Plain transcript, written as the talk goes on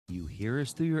hear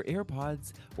us through your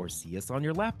AirPods or see us on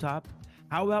your laptop,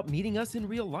 how about meeting us in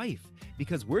real life?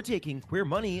 Because we're taking Queer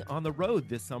Money on the road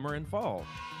this summer and fall.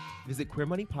 Visit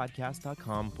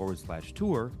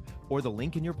queermoneypodcast.com/tour or the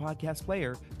link in your podcast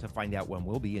player to find out when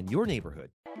we'll be in your neighborhood.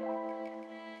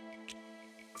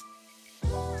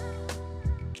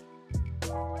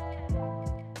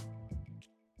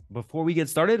 Before we get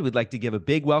started, we'd like to give a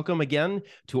big welcome again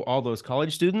to all those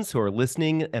college students who are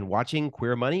listening and watching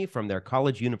Queer Money from their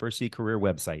college, university, career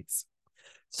websites.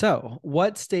 So,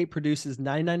 what state produces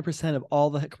 99% of all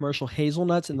the commercial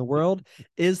hazelnuts in the world,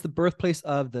 is the birthplace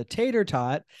of the tater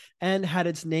tot, and had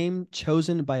its name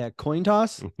chosen by a coin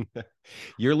toss?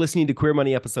 You're listening to Queer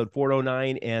Money episode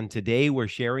 409, and today we're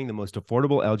sharing the most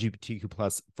affordable LGBTQ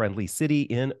plus friendly city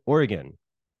in Oregon.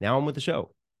 Now on with the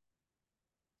show.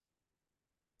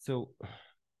 So,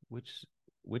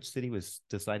 which city was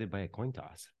decided by a coin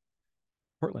toss?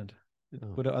 Portland. It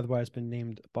would have otherwise been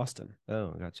named Boston. Oh,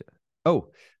 gotcha.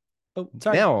 Oh,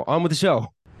 sorry. Now on with the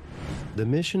show. The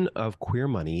mission of Queer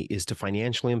Money is to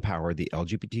financially empower the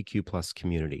LGBTQ plus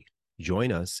community.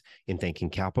 Join us in thanking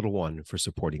Capital One for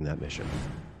supporting that mission.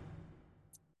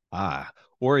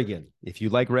 Oregon. If you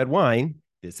like red wine,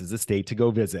 this is a state to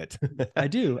go visit. I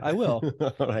do. I will.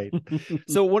 All right.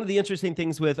 So one of the interesting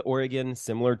things with Oregon,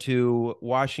 similar to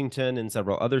Washington and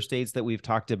several other states that we've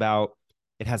talked about,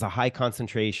 it has a high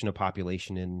concentration of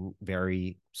population in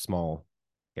very small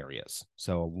areas.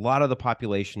 So a lot of the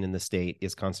population in the state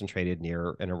is concentrated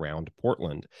near and around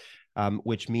Portland,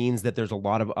 which means that there's a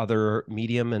lot of other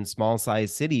medium and small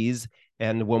size cities.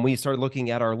 And when we started looking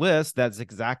at our list, that's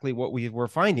exactly what we were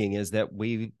finding, is that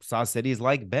we saw cities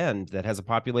like Bend that has a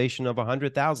population of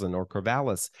 100,000, or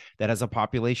Corvallis that has a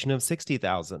population of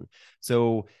 60,000.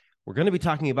 So we're going to be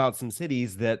talking about some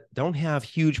cities that don't have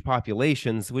huge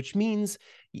populations, which means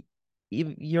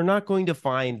you're not going to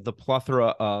find the plethora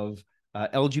of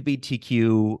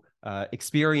LGBTQ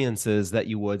experiences that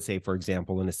you would, say, for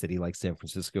example, in a city like San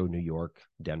Francisco, New York,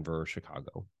 Denver, or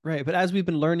Chicago. Right. But as we've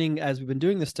been learning, as we've been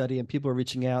doing this study, and people are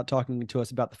reaching out, talking to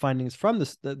us about the findings from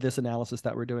this analysis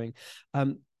that we're doing,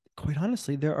 quite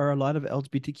honestly, there are a lot of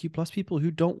LGBTQ plus people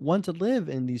who don't want to live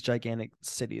in these gigantic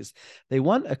cities. They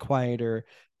want a quieter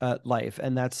life.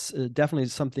 And that's definitely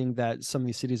something that some of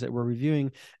these cities that we're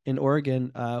reviewing in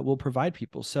Oregon will provide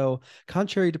people. So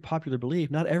contrary to popular belief,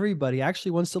 not everybody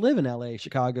actually wants to live in LA,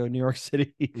 Chicago, New York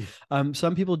City.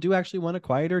 Some people do actually want a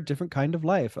quieter, different kind of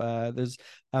life. There's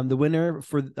the winner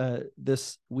for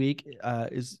this week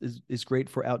is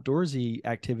great for outdoorsy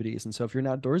activities. And so if you're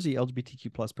an outdoorsy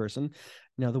LGBTQ plus person,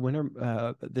 the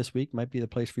winner this week might be the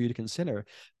place for you to consider.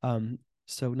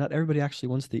 So not everybody actually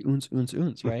wants the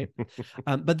oons, right?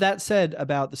 But that said,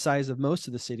 about the size of most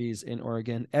of the cities in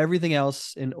Oregon, everything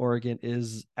else in Oregon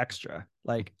is extra,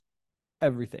 like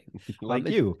everything. Like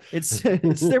you. It's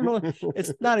similar.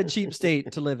 It's not a cheap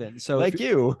state to live in. So like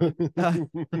you.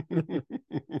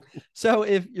 So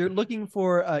if you're looking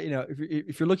for,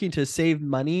 if you're looking to save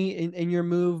money in your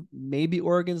move, maybe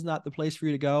Oregon's not the place for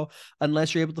you to go,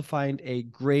 unless you're able to find a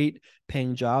great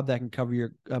paying job that can cover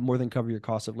your more than cover your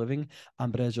cost of living.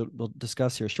 But as we'll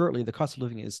discuss here shortly, the cost of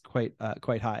living is quite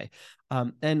high.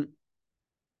 And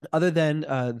other than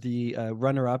the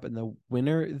runner-up and the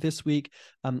winner this week,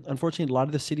 unfortunately, a lot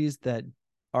of the cities that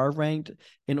are ranked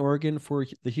in Oregon for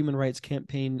the Human Rights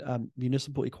Campaign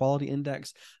Municipal Equality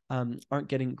Index aren't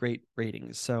getting great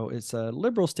ratings. So it's a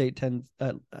liberal state, it's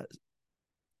a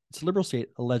liberal state,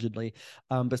 allegedly,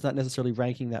 but it's not necessarily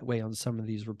ranking that way on some of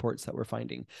these reports that we're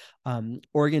finding.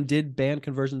 Oregon did ban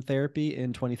conversion therapy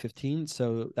in 2015,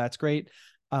 so that's great.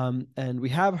 And we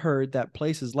have heard that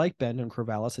places like Bend and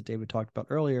Corvallis that David talked about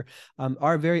earlier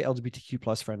are very LGBTQ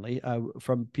plus friendly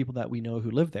from people that we know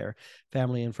who live there,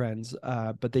 family and friends,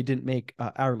 but they didn't make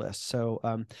our list. So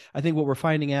I think what we're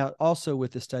finding out also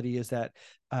with this study is that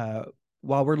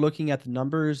while we're looking at the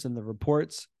numbers and the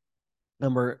reports,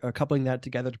 and we're coupling that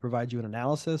together to provide you an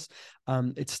analysis,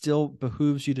 it still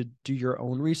behooves you to do your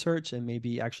own research and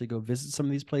maybe actually go visit some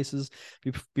of these places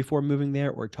before moving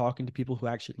there, or talking to people who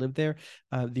actually live there.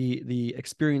 The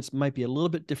experience might be a little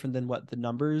bit different than what the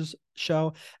numbers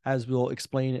show, as we'll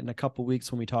explain in a couple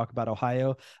weeks when we talk about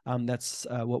Ohio. That's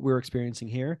what we're experiencing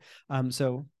here.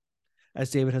 So as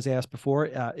David has asked before,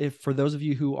 if for those of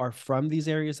you who are from these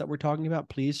areas that we're talking about,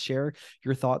 please share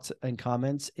your thoughts and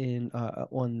comments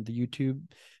on the YouTube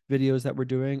videos that we're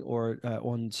doing, or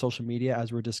on social media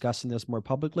as we're discussing this more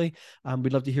publicly.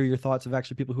 We'd love to hear your thoughts of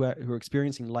actually people who are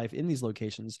experiencing life in these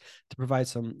locations, to provide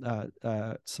some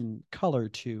color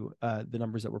to the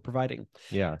numbers that we're providing.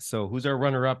 Yeah. So who's our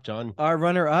runner-up, John? Our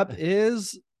runner-up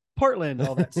is Portland,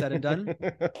 all that said and done.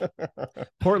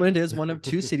 Portland is one of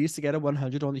 2 cities to get a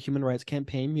 100 on the Human Rights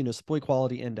Campaign Municipal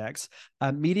Equality Index.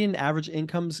 Median average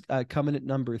incomes come in at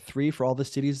number 3 for all the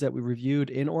cities that we reviewed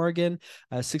in Oregon,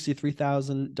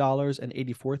 $63,000 and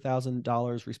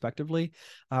 $84,000 respectively.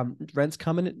 Rents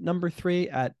come in at number 3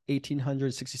 at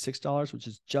 $1,866, which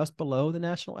is just below the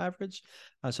national average.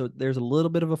 So there's a little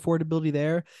bit of affordability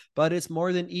there, but it's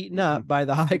more than eaten up by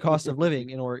the high cost of living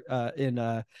in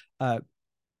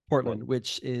Portland,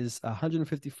 which is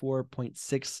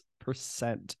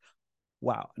 154.6%.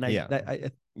 Wow.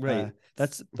 And right.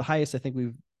 That's the highest I think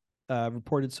we've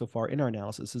reported so far in our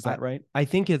analysis. Is that right? I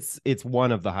think it's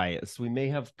one of the highest. We may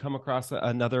have come across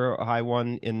another high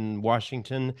one in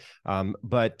Washington,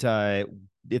 but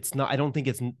it's not. I don't think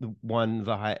it's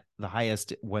the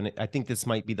highest. I think this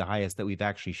might be the highest that we've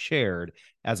actually shared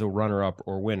as a runner-up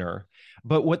or winner.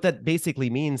 But what that basically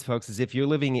means, folks, is if you're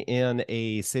living in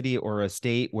a city or a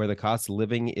state where the cost of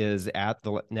living is at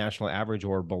the national average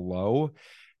or below,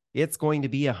 it's going to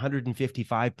be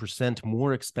 155%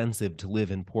 more expensive to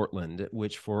live in Portland,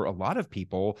 which for a lot of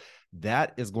people,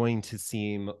 that is going to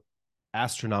seem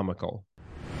astronomical.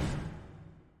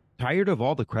 Tired of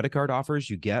all the credit card offers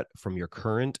you get from your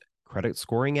current credit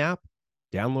scoring app?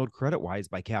 Download CreditWise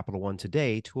by Capital One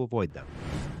today to avoid them.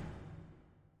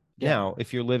 Yeah. Now,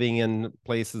 if you're living in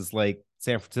places like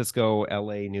San Francisco,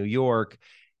 LA, New York,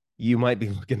 you might be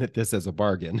looking at this as a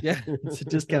bargain. Yeah, it's a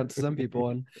discount to some people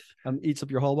and eats up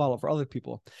your whole wallet for other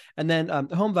people. And then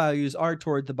home values are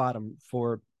toward the bottom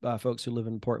for folks who live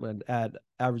in Portland at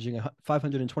averaging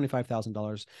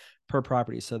 $525,000 per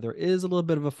property. So there is a little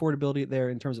bit of affordability there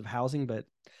in terms of housing, but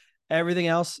everything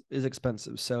else is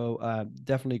expensive. So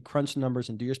definitely crunch numbers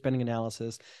and do your spending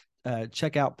analysis.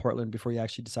 Check out Portland before you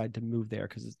actually decide to move there,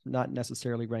 because it's not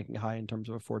necessarily ranking high in terms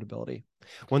of affordability.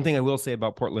 One thing I will say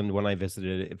about Portland, when I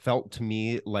visited it felt to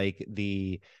me like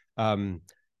the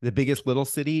biggest little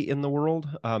city in the world.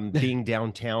 Being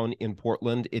downtown in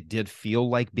Portland, it did feel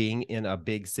like being in a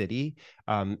big city.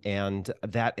 And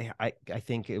that I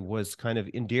think it was kind of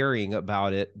endearing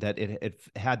about it, that it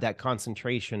had that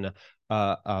concentration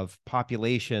of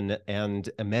population and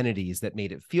amenities that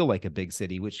made it feel like a big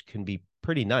city, which can be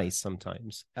pretty nice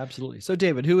sometimes. Absolutely. So,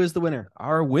 David, who is the winner?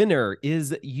 Our winner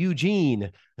is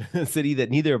Eugene, a city that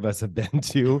neither of us have been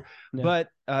to. No. But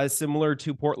similar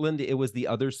to Portland, it was the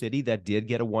other city that did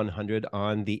get a 100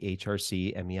 on the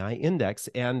HRC MEI index.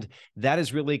 And that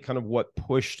is really kind of what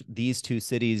pushed these 2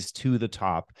 cities to the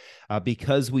top,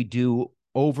 because we do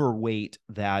overweight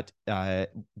that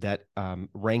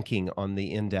ranking on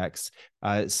the index.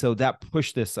 So that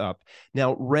pushed this up.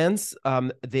 Now, rents,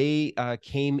 they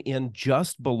came in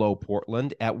just below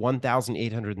Portland at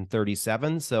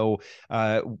 1,837. So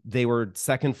they were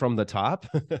second from the top.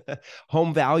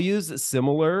 Home values,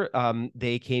 similar.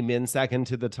 They came in second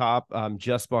to the top,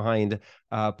 just behind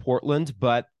Portland,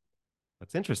 but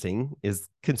what's interesting is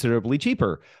considerably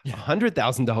cheaper,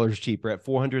 $100,000 cheaper at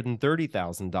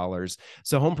 $430,000.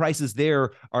 So home prices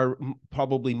there are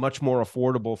probably much more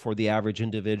affordable for the average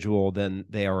individual than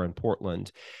they are in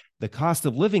Portland. The cost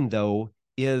of living, though,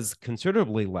 is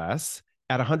considerably less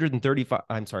at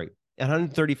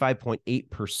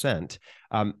 135.8%.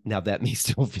 Now that may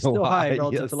still feel high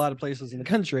relative to a lot of places in the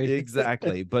country.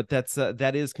 Exactly. But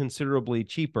that is considerably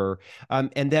cheaper.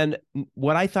 And then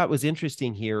what I thought was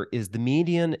interesting here is the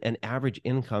median and average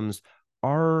incomes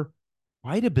are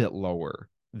quite a bit lower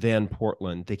than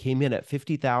Portland. They came in at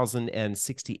 $50,000 and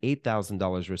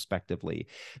 $68,000 respectively.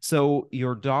 So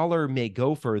your dollar may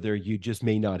go further. You just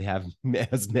may not have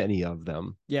as many of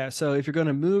them. Yeah. So if you're going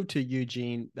to move to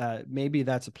Eugene, maybe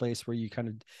that's a place where you kind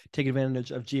of take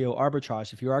advantage of geo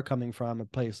arbitrage. If you are coming from a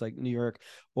place like New York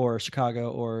or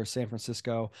Chicago or San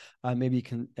Francisco, maybe you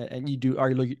can, and you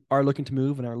are looking to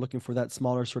move and are looking for that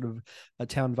smaller sort of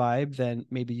town vibe, then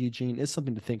maybe Eugene is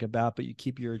something to think about, but you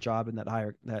keep your job in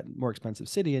that more expensive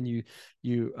city, and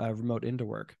you remote into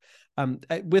work.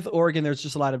 With Oregon, there's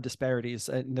just a lot of disparities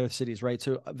in their cities, right?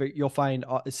 So you'll find,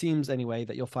 it seems anyway,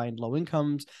 that you'll find low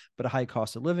incomes but a high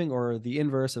cost of living, or the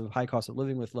inverse of high cost of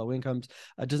living with low incomes.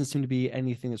 It doesn't seem to be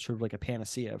anything that's sort of like a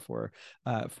panacea for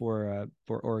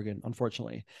Oregon,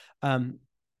 unfortunately.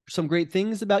 Some great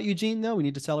things about Eugene, though, we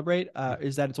need to celebrate,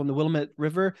 is that it's on the Willamette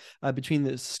River, between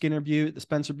the Skinner Butte, the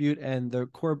Spencer Butte, and the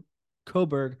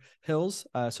Coburg Hills.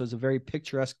 So it's a very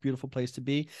picturesque, beautiful place to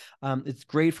be. It's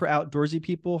great for outdoorsy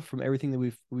people from everything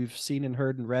that we've seen and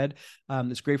heard and read.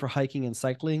 It's great for hiking and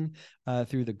cycling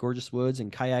through the gorgeous woods,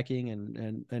 and kayaking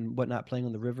and whatnot, playing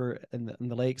on the river and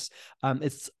the lakes.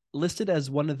 It's listed as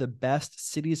one of the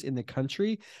best cities in the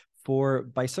country for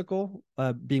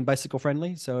being bicycle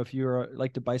friendly. So if you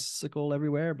like to bicycle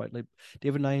everywhere, but like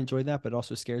David and I enjoy that, but it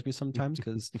also scares me sometimes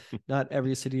because not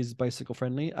every city is bicycle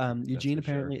friendly. Eugene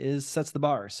apparently sets the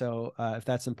bar. So if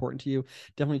that's important to you,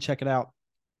 definitely check it out.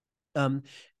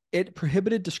 It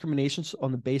prohibited discriminations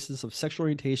on the basis of sexual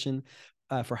orientation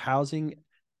for housing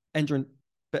and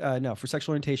for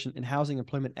sexual orientation in housing,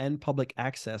 employment, and public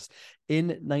access in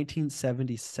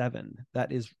 1977.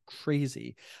 That is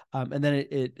crazy. And then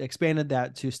it expanded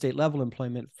that to state level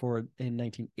employment in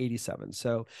 1987.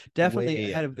 So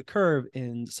definitely ahead of the curve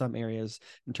in some areas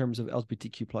in terms of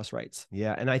LGBTQ plus rights.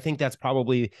 Yeah, and I think that's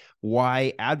probably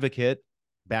why Advocate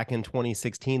back in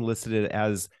 2016 listed it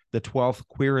as the 12th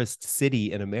queerest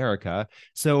city in America.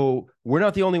 So we're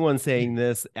not the only ones saying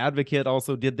this. Advocate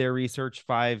also did their research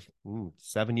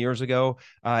 7 years ago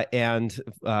and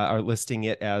are listing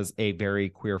it as a very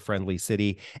queer-friendly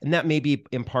city. And that may be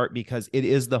in part because it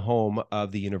is the home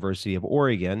of the University of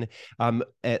Oregon.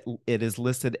 It is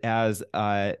listed as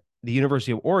the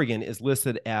University of Oregon is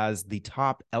listed as the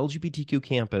top LGBTQ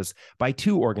campus by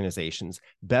two organizations,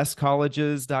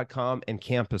 bestcolleges.com and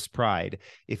Campus Pride.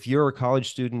 If you're a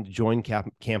college student, join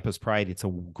Campus Pride. It's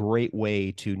a great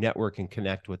way to network and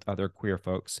connect with other queer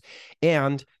folks.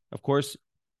 And of course,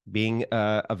 being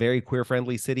a very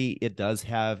queer-friendly city, it does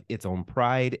have its own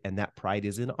pride, and that pride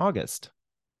is in August.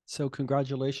 So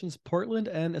congratulations, Portland,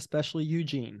 and especially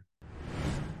Eugene.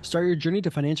 Start your journey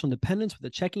to financial independence with a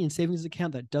checking and savings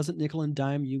account that doesn't nickel and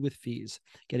dime you with fees.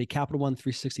 Get a Capital One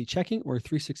 360 checking or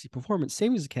 360 performance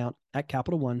savings account at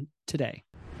Capital One today.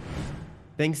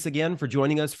 Thanks again for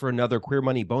joining us for another Queer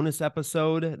Money bonus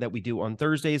episode that we do on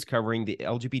Thursdays covering the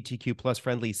LGBTQ plus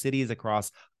friendly cities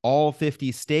across all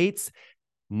 50 states.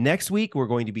 Next week, we're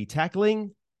going to be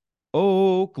tackling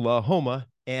Oklahoma.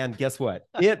 And guess what?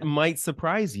 It might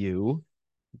surprise you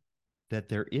that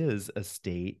there is a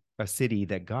city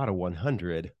that got a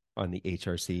 100 on the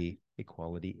HRC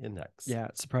Equality Index. Yeah,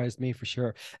 it surprised me for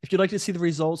sure. If you'd like to see the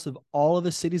results of all of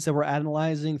the cities that we're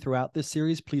analyzing throughout this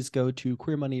series, please go to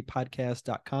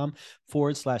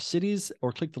queermoneypodcast.com/cities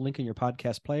or click the link in your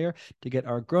podcast player to get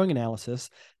our growing analysis.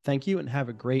 Thank you and have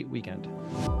a great weekend.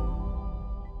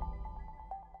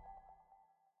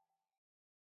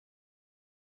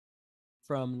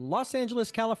 From Los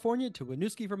Angeles, California to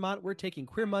Winooski, Vermont, we're taking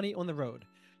Queer Money on the road.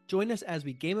 Join us as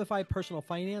we gamify personal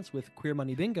finance with Queer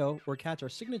Money Bingo or catch our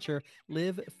signature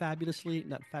Live Fabulously,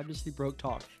 Not Fabulously Broke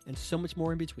talk and so much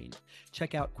more in between.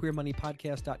 Check out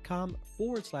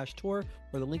queermoneypodcast.com/tour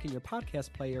or the link in your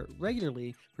podcast player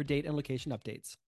regularly for date and location updates.